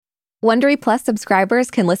Wondery Plus subscribers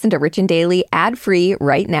can listen to Rich and Daily ad-free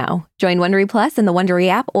right now. Join Wondery Plus in the Wondery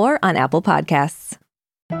app or on Apple Podcasts.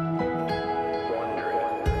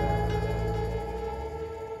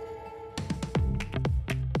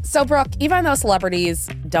 So, Brooke, even though celebrities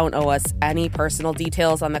don't owe us any personal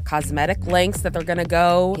details on the cosmetic lengths that they're going to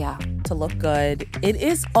go to look good, it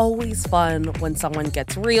is always fun when someone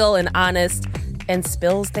gets real and honest and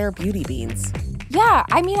spills their beauty beans. Yeah,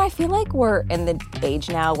 I mean, I feel like we're in the age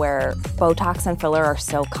now where Botox and filler are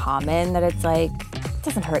so common that it's like, it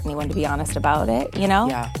doesn't hurt anyone to be honest about it, you know?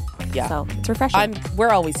 Yeah. So it's refreshing. We're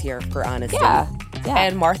always here for honesty. Yeah.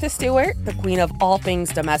 And Martha Stewart, the queen of all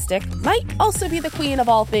things domestic, might also be the queen of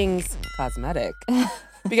all things cosmetic.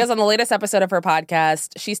 Because on the latest episode of her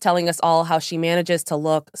podcast, she's telling us all how she manages to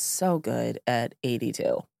look so good at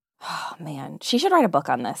 82. Oh, man. She should write a book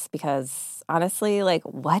on this because honestly, like,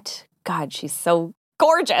 what? God, she's so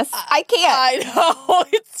gorgeous. I can't. I know.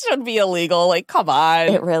 It should be illegal. Like, come on.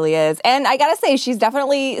 It really is. And I gotta say, she's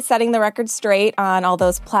definitely setting the record straight on all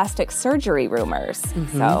those plastic surgery rumors.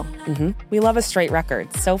 We love a straight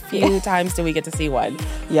record. So few times do we get to see one.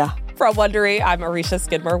 Yeah. From Wondery, I'm Arisha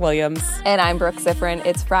Skidmore-Williams. And I'm Brooke Ziffrin.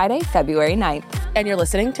 It's Friday, February 9th. And you're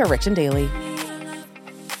listening to Rich and Daily.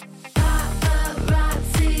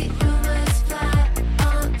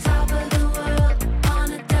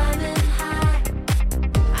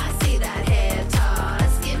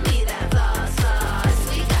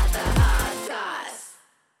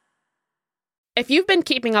 If you've been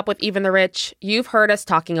keeping up with Even the Rich, you've heard us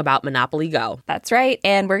talking about Monopoly Go. That's right,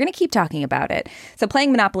 and we're going to keep talking about it. So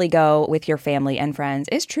playing Monopoly Go with your family and friends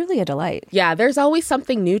is truly a delight. Yeah, there's always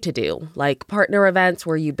something new to do, like partner events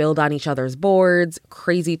where you build on each other's boards,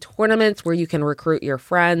 crazy tournaments where you can recruit your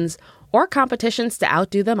friends, or competitions to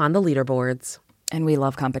outdo them on the leaderboards. And we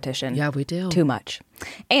love competition. Yeah, we do. Too much.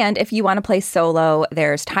 And if you want to play solo,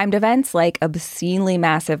 there's timed events like obscenely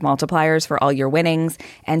massive multipliers for all your winnings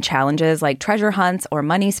and challenges like treasure hunts or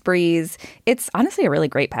money sprees. It's honestly a really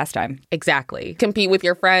great pastime. Exactly. Compete with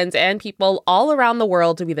your friends and people all around the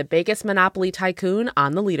world to be the biggest Monopoly tycoon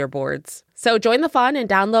on the leaderboards. So join the fun and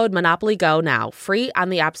download Monopoly Go now, free on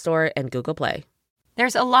the App Store and Google Play.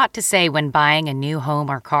 There's a lot to say when buying a new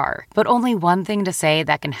home or car, but only one thing to say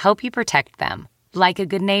that can help you protect them. Like a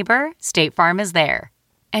good neighbor, State Farm is there.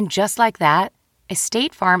 And just like that, a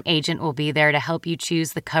State Farm agent will be there to help you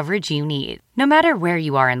choose the coverage you need, no matter where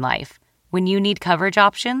you are in life. When you need coverage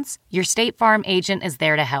options, your State Farm agent is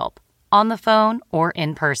there to help, on the phone or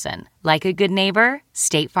in person. Like a good neighbor,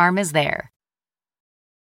 State Farm is there.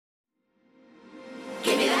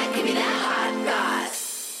 Give me that hot goss.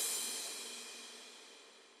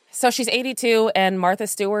 So she's 82, and Martha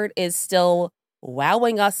Stewart is still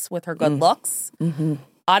wowing us with her good looks.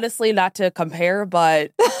 Honestly, not to compare,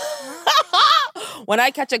 but when I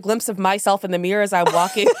catch a glimpse of myself in the mirror as I'm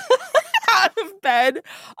walking out of bed,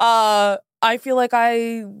 I feel like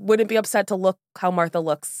I wouldn't be upset to look how Martha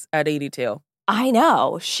looks at 82. I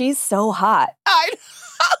know. She's so hot. I know.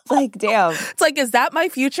 Like, damn. It's like, is that my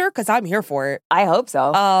future? Because I'm here for it. I hope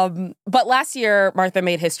so. But last year, Martha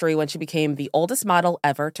made history when she became the oldest model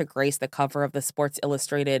ever to grace the cover of the Sports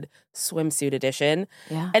Illustrated swimsuit edition.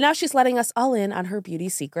 Yeah. And now she's letting us all in on her beauty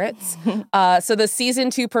secrets. So the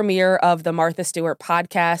season 2 premiere of the Martha Stewart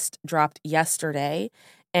podcast dropped yesterday.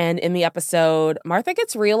 And in the episode, Martha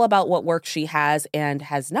gets real about what work she has and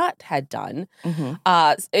has not had done.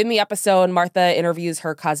 In the episode, Martha interviews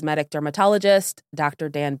her cosmetic dermatologist, Dr.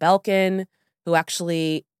 Dan Belkin, who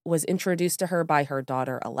actually was introduced to her by her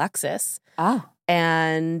daughter, Alexis.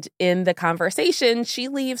 And in the conversation, she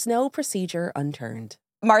leaves no procedure unturned.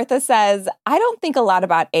 Martha says, I don't think a lot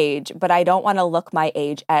about age, but I don't want to look my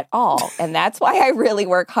age at all. And that's why I really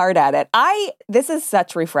work hard at it. This is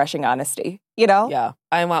such refreshing honesty, you know? Yeah,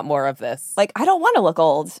 I want more of this. Like, I don't want to look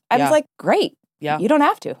old. I was like, great. Yeah. You don't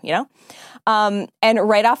have to, you know? And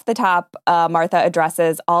right off the top, Martha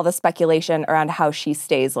addresses all the speculation around how she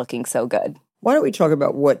stays looking so good. Why don't we talk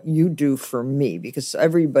about what you do for me? Because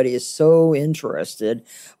everybody is so interested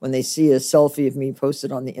when they see a selfie of me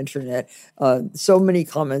posted on the internet. So many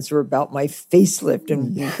comments were about my facelift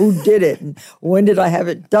and who did it and when did I have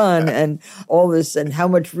it done and all this and how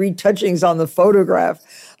much retouching's on the photograph.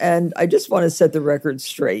 And I just want to set the record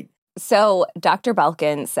straight. So Dr.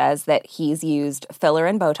 Belkin says that he's used filler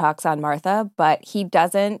and Botox on Martha, but he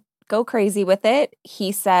doesn't go crazy with it.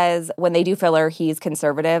 He says when they do filler, he's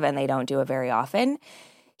conservative and they don't do it very often.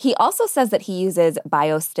 He also says that he uses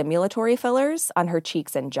biostimulatory fillers on her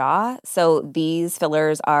cheeks and jaw. So these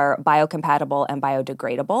fillers are biocompatible and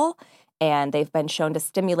biodegradable, and they've been shown to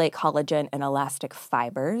stimulate collagen and elastic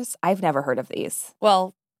fibers. I've never heard of these.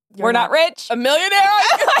 Well, we're not rich. A millionaire?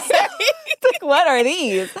 like, what are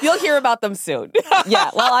these? You'll hear about them soon. Yeah,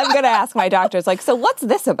 well, I'm going to ask my doctors, like, so what's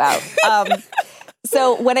this about?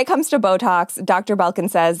 So when it comes to Botox, Dr. Belkin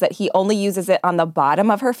says that he only uses it on the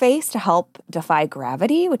bottom of her face to help defy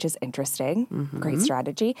gravity, which is interesting. Great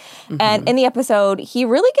strategy. And in the episode, he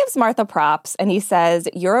really gives Martha props, and he says,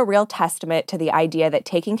 you're a real testament to the idea that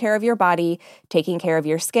taking care of your body, taking care of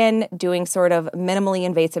your skin, doing sort of minimally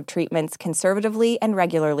invasive treatments conservatively and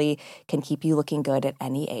regularly can keep you looking good at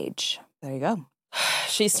any age. There you go.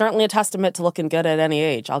 She's certainly a testament to looking good at any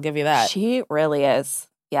age. I'll give you that. She really is.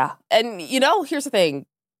 Yeah. And, here's the thing.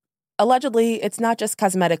 Allegedly, it's not just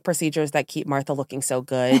cosmetic procedures that keep Martha looking so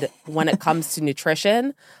good. When it comes to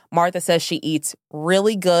nutrition, Martha says she eats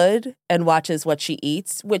really good and watches what she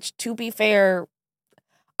eats, which, to be fair,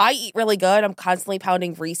 I eat really good. I'm constantly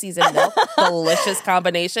pounding Reese's and milk. Delicious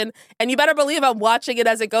combination. And you better believe I'm watching it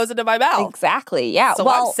as it goes into my mouth. Exactly. Yeah. So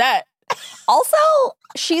I'm set. Also,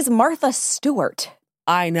 she's Martha Stewart.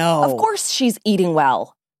 I know. Of course she's eating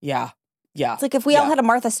well. Yeah. Yeah. It's like if we all had a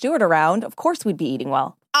Martha Stewart around, of course we'd be eating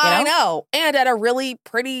well. I know. And at a really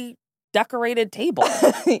pretty decorated table.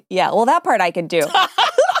 Yeah. Well, that part I can do.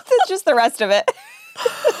 It's just the rest of it.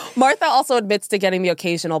 Martha also admits to getting the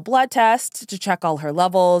occasional blood test to check all her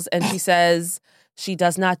levels. And she says she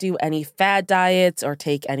does not do any fad diets or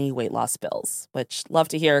take any weight loss pills, which love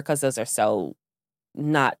to hear because those are so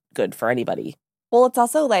not good for anybody. Well, it's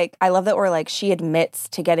also like, I love that we're like, she admits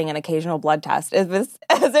to getting an occasional blood test. As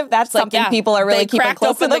if that's something people are really keeping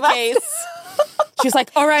close to the case. She's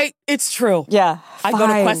like, all right, it's true. Yeah. I go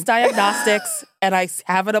to Quest Diagnostics and I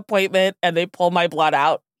have an appointment and they pull my blood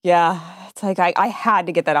out. Yeah. It's like, I had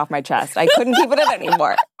to get that off my chest. I couldn't keep it in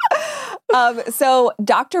anymore. So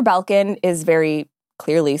Dr. Belkin is very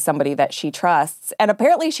clearly somebody that she trusts. And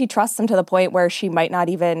apparently she trusts him to the point where she might not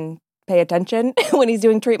even pay attention when he's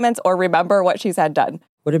doing treatments or remember what she's had done.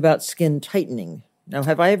 What about skin tightening? Now,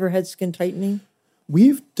 have I ever had skin tightening?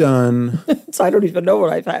 We've done... So I don't even know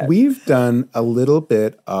what I've had. We've done a little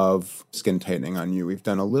bit of skin tightening on you. We've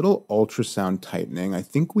done a little ultrasound tightening. I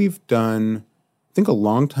think a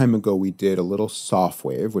long time ago we did a little soft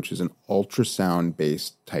wave, which is an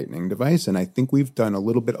ultrasound-based tightening device. And I think we've done a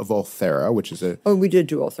little bit of Ulthera, which is a... Oh, we did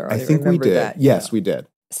do Ulthera. I think we did. That. Yes, yeah. we did.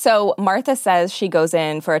 So Martha says she goes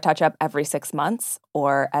in for a touch-up every 6 months,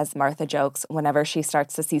 or as Martha jokes, whenever she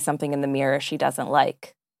starts to see something in the mirror she doesn't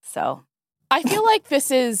like. So I feel like this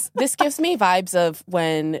gives me vibes of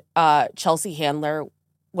when Chelsea Handler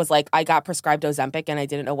was like, I got prescribed Ozempic and I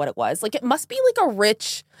didn't know what it was. Like, it must be like a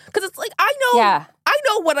rich, because it's like, I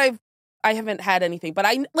know what I haven't had anything, but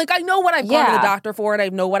I know what I've gone to the doctor for and I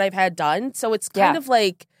know what I've had done. So it's kind of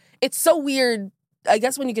like, it's so weird. I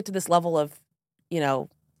guess when you get to this level of,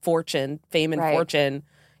 fame and fortune,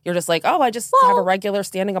 you're just like, oh, I just have a regular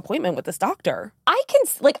standing appointment with this doctor.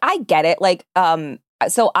 I get it. Like,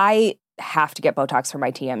 so I have to get Botox for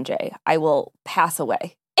my TMJ. I will pass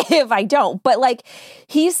away if I don't. But like,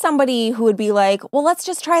 he's somebody who would be like, well, let's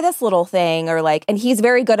just try this little thing, or like, and he's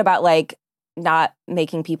very good about like not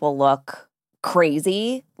making people look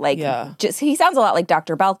crazy. Like, he sounds a lot like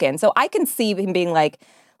Dr. Belkin. So I can see him being like,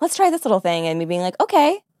 let's try this little thing, and me being like,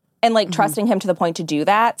 okay. And like trusting him to the point to do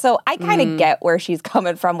that. So I kind of get where she's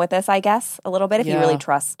coming from with this, I guess, a little bit, if you really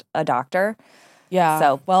trust a doctor. Yeah.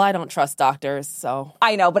 So, well, I don't trust doctors, so.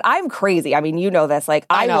 I know, but I'm crazy. I mean, you know this. Like,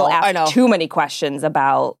 I will ask too many questions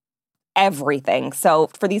about everything.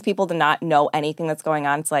 So for these people to not know anything that's going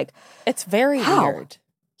on, it's like. It's very weird.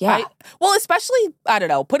 Yeah. Well, especially, I don't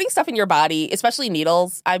know, putting stuff in your body, especially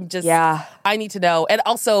needles. I'm just. Yeah. I need to know. And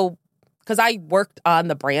also, because I worked on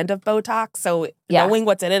the brand of Botox, so knowing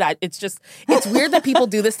what's in it, it's weird that people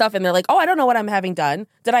do this stuff and they're like, oh, I don't know what I'm having done.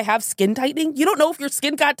 Did I have skin tightening? You don't know if your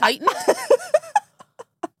skin got tightened?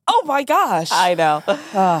 Oh my gosh. I know.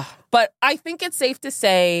 But I think it's safe to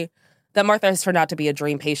say that Martha has turned out to be a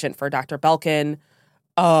dream patient for Dr. Belkin,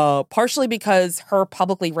 partially because her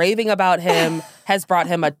publicly raving about him has brought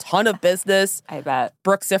him a ton of business. I bet.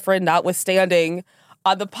 Brooke Sifrin notwithstanding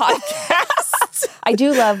on the podcast. I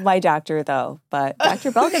do love my doctor, though, but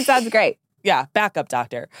Dr. Belkin sounds great. Yeah, backup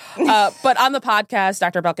doctor. But on the podcast,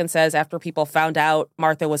 Dr. Belkin says after people found out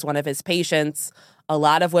Martha was one of his patients, a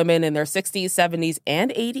lot of women in their 60s, 70s,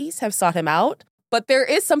 and 80s have sought him out. But there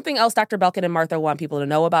is something else Dr. Belkin and Martha want people to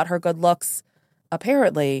know about her good looks.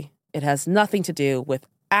 Apparently, it has nothing to do with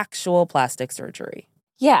actual plastic surgery.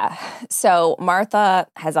 Yeah. So Martha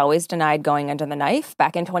has always denied going under the knife.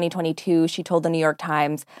 Back in 2022, she told the New York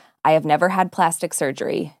Times, I have never had plastic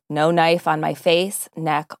surgery. No knife on my face,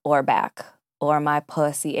 neck, or back. Or my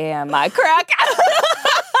pussy and my crack.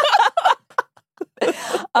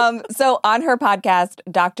 So on her podcast,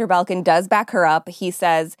 Dr. Belkin does back her up. He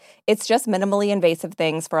says it's just minimally invasive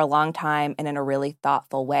things for a long time and in a really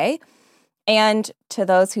thoughtful way. And to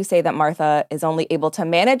those who say that Martha is only able to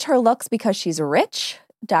manage her looks because she's rich,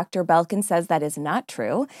 Dr. Belkin says that is not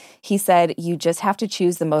true. He said you just have to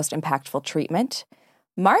choose the most impactful treatment.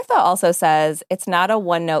 Martha also says it's not a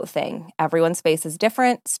one-note thing. Everyone's face is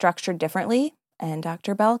different, structured differently, and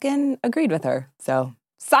Dr. Belkin agreed with her. So,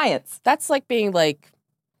 science. That's like being like,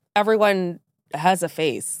 everyone has a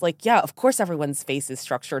face. Like, yeah, of course everyone's face is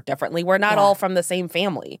structured differently. We're not all from the same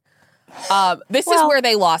family. This is where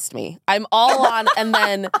they lost me. I'm all on, and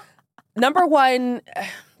then number one,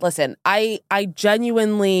 listen, I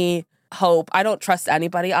genuinely hope, I don't trust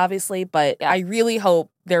anybody, obviously, but I really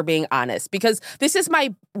hope they're being honest, because this is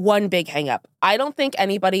my one big hang up. I don't think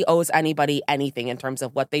anybody owes anybody anything in terms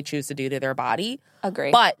of what they choose to do to their body.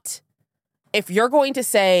 Agree. But if you are going to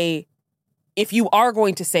say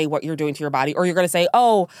what you're doing to your body, or you're going to say,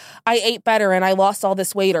 oh, I ate better and I lost all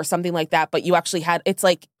this weight or something like that, but you actually had, it's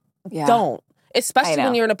like, don't. Especially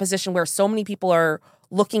when you're in a position where so many people are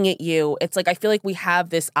looking at you. It's like, I feel like we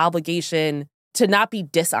have this obligation to not be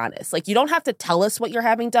dishonest. Like, you don't have to tell us what you're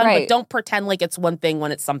having done, but don't pretend like it's one thing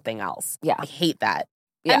when it's something else. Yeah. I hate that.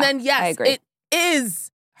 Yeah, and then, I yes, agree. it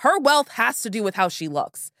is, her wealth has to do with how she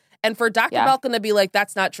looks. And for Dr. Belkin to be like,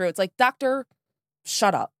 that's not true. It's like, doctor,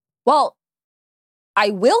 shut up. Well,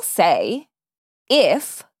 I will say,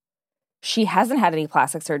 if she hasn't had any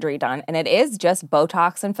plastic surgery done, and it is just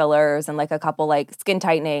Botox and fillers and like a couple like skin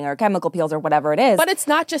tightening or chemical peels or whatever it is. But it's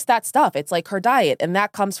not just that stuff. It's like her diet. And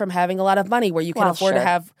that comes from having a lot of money where you can afford to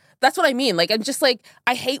have. That's what I mean. Like, I'm just like,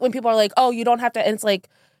 I hate when people are like, oh, you don't have to. And it's like,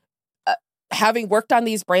 having worked on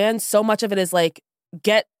these brands, so much of it is like,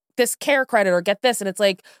 get this care credit or get this. And it's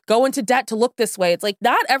like, go into debt to look this way. It's like,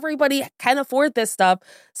 not everybody can afford this stuff.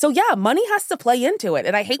 So yeah, money has to play into it.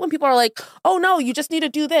 And I hate when people are like, oh no, you just need to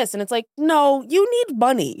do this. And it's like, no, you need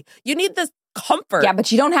money. You need this comfort. Yeah,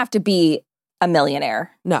 but you don't have to be a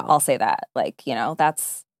millionaire. No. I'll say that. Like, you know,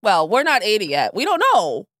 that's. Well, we're not 80 yet. We don't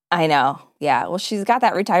know. I know. Yeah. Well, she's got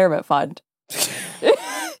that retirement fund.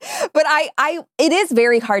 But it is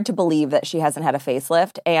very hard to believe that she hasn't had a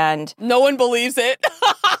facelift, and no one believes it.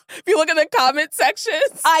 If you look at the comment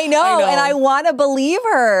sections, I know, and I want to believe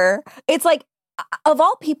her. It's like, of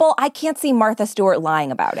all people, I can't see Martha Stewart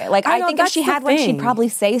lying about it. Like, I think if she had one, she'd probably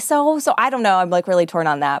say so. So I don't know. I'm like really torn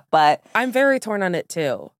on that, but I'm very torn on it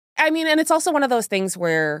too. I mean, and it's also one of those things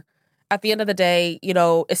where, at the end of the day, you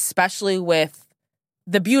know, especially with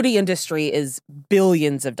the beauty industry is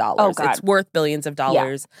billions of dollars. Oh, God. It's worth billions of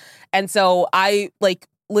dollars. Yeah. And so I like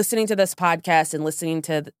listening to this podcast and listening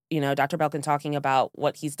to, you know, Dr. Belkin talking about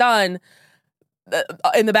what he's done.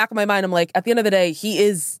 In the back of my mind, I'm like, at the end of the day,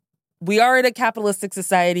 we are in a capitalistic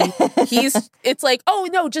society. It's like, oh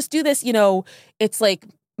no, just do this. You know, it's like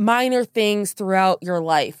minor things throughout your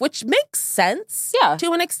life, which makes sense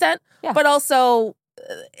to an extent. Yeah. But also,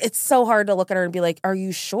 it's so hard to look at her and be like, are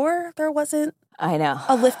you sure there wasn't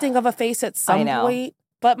a lifting of a face at some point?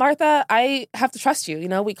 But Martha, I have to trust you. You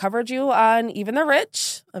know, we covered you on Even the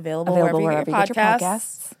Rich, available wherever you get your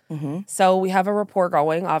podcasts. Mm-hmm. So we have a rapport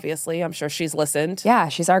going, obviously. I'm sure she's listened. Yeah,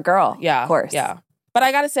 she's our girl. Yeah. Of course. Yeah. But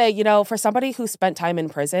I got to say, you know, for somebody who spent time in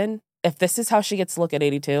prison, if this is how she gets to look at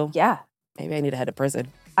 82, maybe I need to head to prison.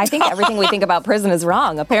 I think everything we think about prison is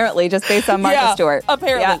wrong, apparently, just based on Martha Stewart.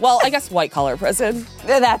 Apparently. Yeah. Well, I guess white-collar prison.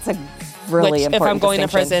 That's a really important if I'm going to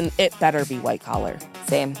distinction. prison, it better be white-collar.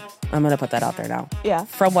 Same. I'm going to put that out there now. Yeah.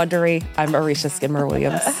 From Wondery, I'm Marisha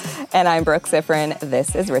Skidmore-Williams. And I'm Brooke Sifrin.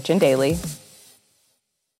 This is Rich and Daily.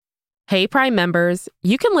 Hey, Prime members.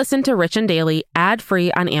 You can listen to Rich and Daily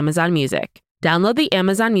ad-free on Amazon Music. Download the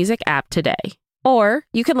Amazon Music app today. Or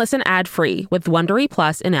you can listen ad-free with Wondery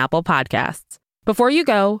Plus in Apple Podcasts. Before you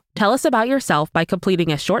go, tell us about yourself by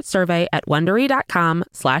completing a short survey at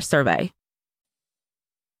Wondery.com/survey.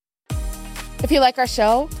 If you like our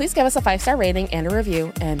show, please give us a 5-star rating and a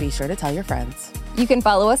review, and be sure to tell your friends. You can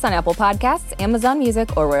follow us on Apple Podcasts, Amazon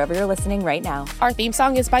Music, or wherever you're listening right now. Our theme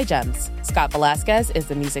song is by Gems. Scott Velasquez is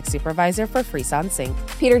the music supervisor for Freesound Sync.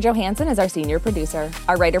 Peter Johansson is our senior producer.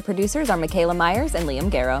 Our writer-producers are Michaela Myers and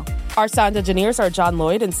Liam Garrow. Our sound engineers are John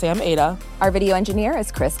Lloyd and Sam Ada. Our video engineer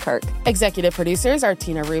is Chris Kirk. Executive producers are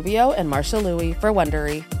Tina Rubio and Marsha Louie for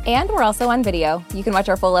Wondery. And we're also on video. You can watch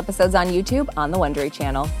our full episodes on YouTube on the Wondery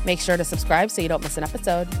channel. Make sure to subscribe so you don't miss an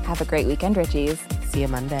episode. Have a great weekend, Richies. See you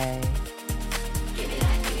Monday.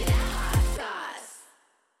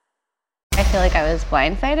 I feel like I was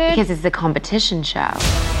blindsided because it's a competition show.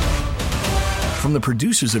 From the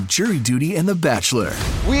producers of Jury Duty and The Bachelor.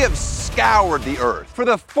 We have scoured the earth for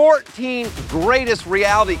the 14 greatest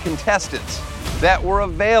reality contestants. that were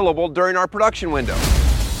available during our production window.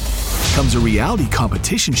 Comes a reality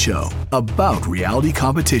competition show about reality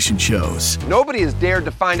competition shows. Nobody has dared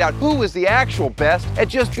to find out who is the actual best at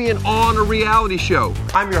just being on a reality show.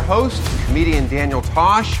 I'm your host, comedian Daniel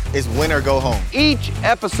Tosh. It's win or go home. Each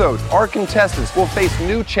episode, our contestants will face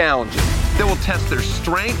new challenges that will test their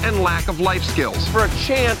strength and lack of life skills for a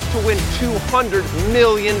chance to win $200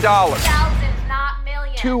 million. Thousands, not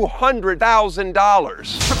millions.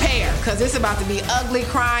 $200,000. Prepare, because it's about to be ugly,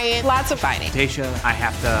 crying, lots of fighting. Tasha, I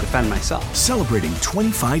have to defend myself. Celebrating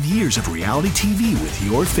 25 years of reality TV with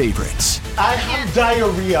your favorites. I have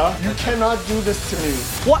diarrhea. You cannot do this to me.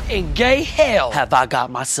 What in gay hell have I got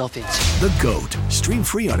myself into? The GOAT. Stream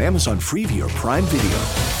free on Amazon Freevee or Prime Video.